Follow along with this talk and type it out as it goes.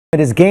It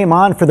is game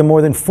on for the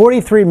more than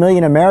 43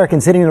 million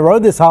Americans hitting the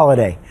road this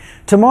holiday.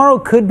 Tomorrow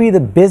could be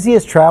the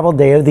busiest travel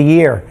day of the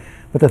year.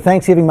 But the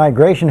Thanksgiving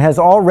migration has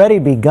already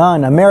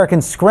begun.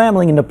 Americans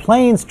scrambling into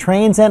planes,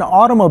 trains, and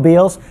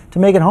automobiles to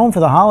make it home for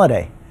the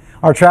holiday.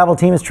 Our travel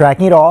team is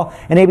tracking it all,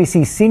 and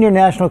ABC senior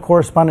national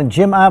correspondent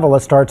Jim Avila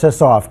starts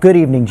us off. Good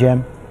evening,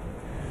 Jim.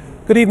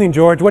 Good evening,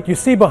 George. What you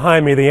see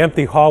behind me, the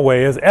empty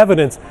hallway, is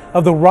evidence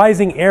of the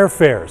rising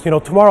airfares. You know,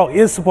 tomorrow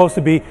is supposed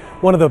to be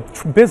one of the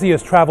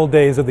busiest travel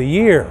days of the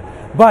year.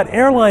 But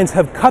airlines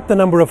have cut the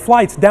number of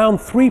flights down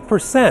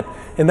 3%.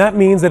 And that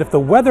means that if the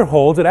weather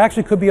holds, it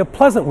actually could be a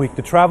pleasant week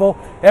to travel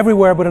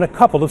everywhere but in a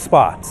couple of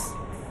spots.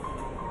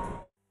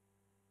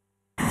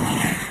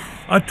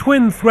 A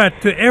twin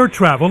threat to air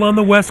travel on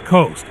the West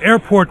Coast.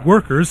 Airport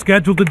workers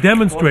scheduled to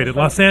demonstrate at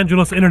Los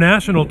Angeles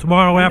International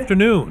tomorrow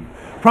afternoon,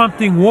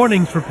 prompting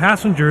warnings for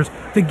passengers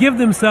to give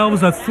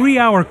themselves a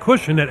 3-hour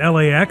cushion at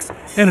LAX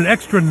and an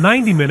extra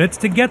 90 minutes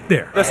to get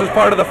there. This is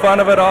part of the fun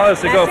of it all,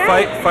 is to go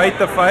fight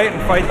the fight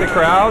and fight the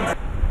crowds.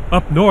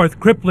 Up north,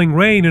 crippling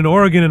rain in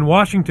Oregon and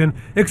Washington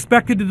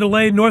expected to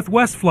delay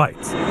Northwest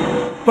flights.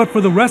 But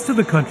for the rest of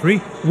the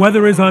country,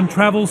 weather is on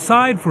travel's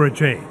side for a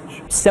change.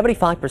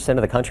 75%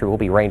 of the country will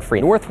be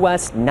rain-free.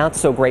 Northwest, not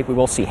so great. We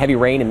will see heavy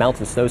rain and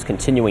mountain snows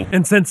continuing.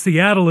 And since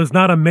Seattle is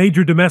not a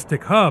major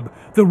domestic hub,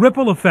 the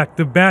ripple effect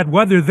of bad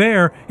weather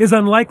there is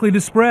unlikely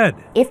to spread.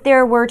 If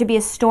there were to be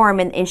a storm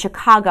in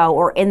Chicago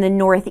or in the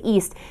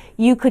Northeast,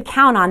 you could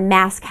count on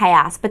mass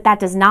chaos, but that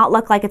does not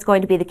look like it's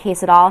going to be the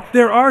case at all.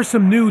 There are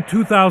some new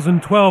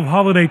 2012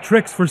 holiday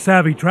tricks for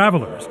savvy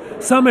travelers.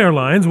 Some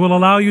airlines will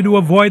allow you to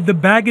avoid the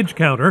baggage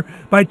counter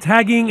by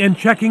tagging and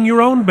checking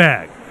your own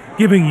bag,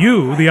 giving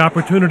you the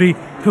opportunity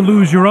to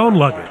lose your own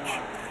luggage.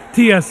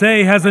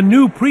 TSA has a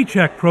new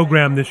pre-check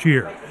program this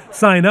year.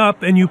 Sign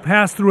up and you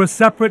pass through a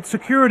separate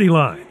security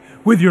line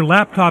with your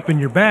laptop in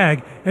your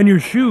bag and your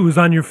shoes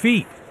on your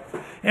feet.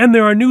 And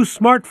there are new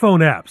smartphone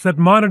apps that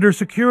monitor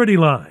security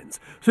lines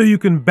so you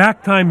can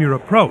back-time your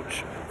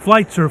approach.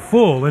 Flights are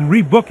full and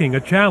rebooking a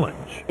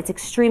challenge. It's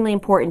extremely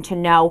important to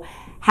know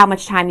how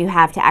much time you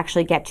have to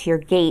actually get to your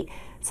gate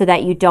so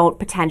that you don't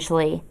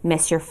potentially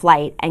miss your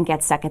flight and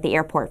get stuck at the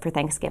airport for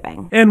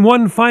Thanksgiving. And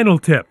one final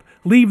tip,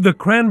 leave the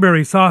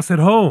cranberry sauce at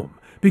home.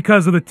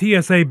 Because of the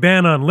TSA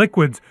ban on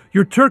liquids,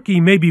 your turkey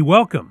may be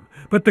welcome,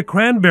 but the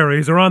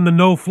cranberries are on the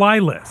no-fly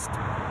list.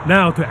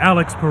 Now to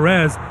Alex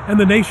Perez and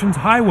the nation's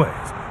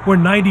highways, where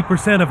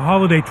 90% of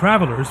holiday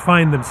travelers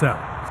find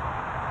themselves.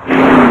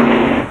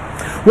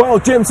 Well,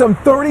 Jim, some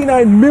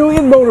 39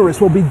 million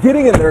motorists will be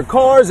getting in their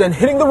cars and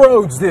hitting the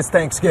roads this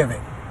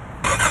Thanksgiving.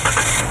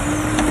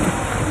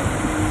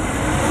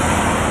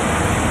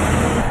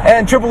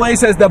 And AAA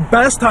says the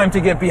best time to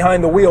get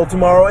behind the wheel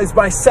tomorrow is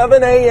by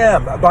 7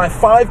 a.m. By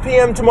 5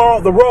 p.m.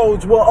 tomorrow, the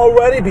roads will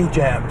already be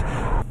jammed.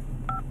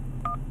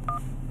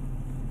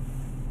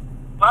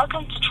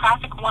 Welcome to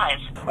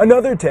TrafficWise.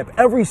 Another tip,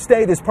 every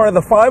state is part of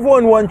the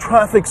 511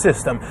 traffic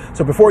system.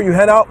 So before you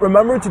head out,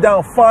 remember to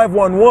dial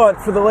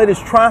 511 for the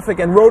latest traffic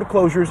and road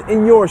closures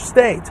in your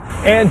state.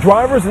 And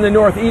drivers in the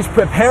Northeast,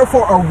 prepare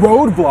for a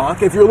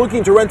roadblock. If you're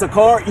looking to rent a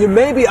car, you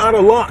may be out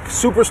of luck.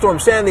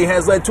 Superstorm Sandy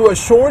has led to a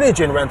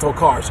shortage in rental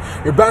cars.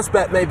 Your best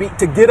bet may be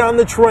to get on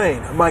the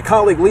train. My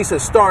colleague Lisa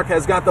Stark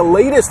has got the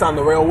latest on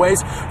the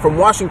railways from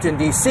Washington,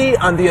 D.C.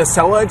 on the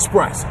Acela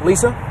Express.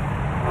 Lisa?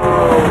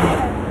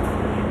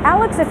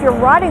 Alex, if you're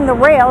riding the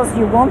rails,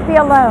 you won't be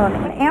alone.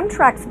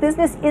 Amtrak's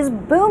business is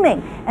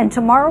booming, and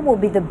tomorrow will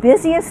be the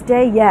busiest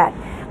day yet.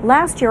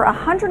 Last year,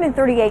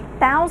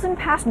 138,000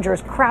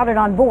 passengers crowded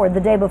on board the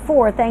day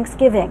before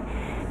Thanksgiving.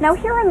 Now,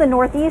 here in the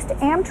Northeast,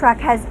 Amtrak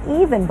has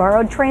even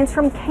borrowed trains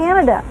from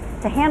Canada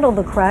to handle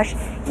the crush.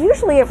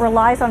 Usually it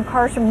relies on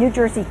cars from New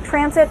Jersey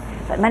Transit,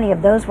 but many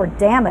of those were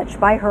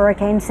damaged by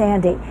Hurricane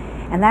Sandy.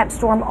 And that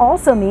storm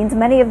also means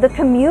many of the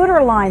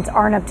commuter lines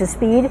aren't up to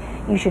speed.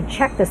 You should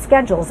check the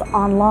schedules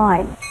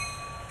online.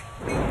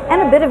 And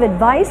a bit of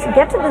advice,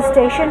 get to the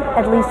station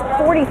at least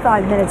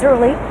 45 minutes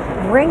early.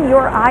 Bring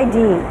your ID.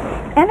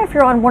 And if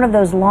you're on one of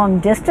those long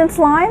distance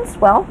lines,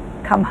 well,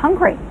 come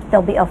hungry.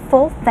 There'll be a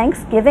full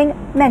Thanksgiving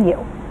menu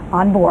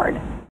on board.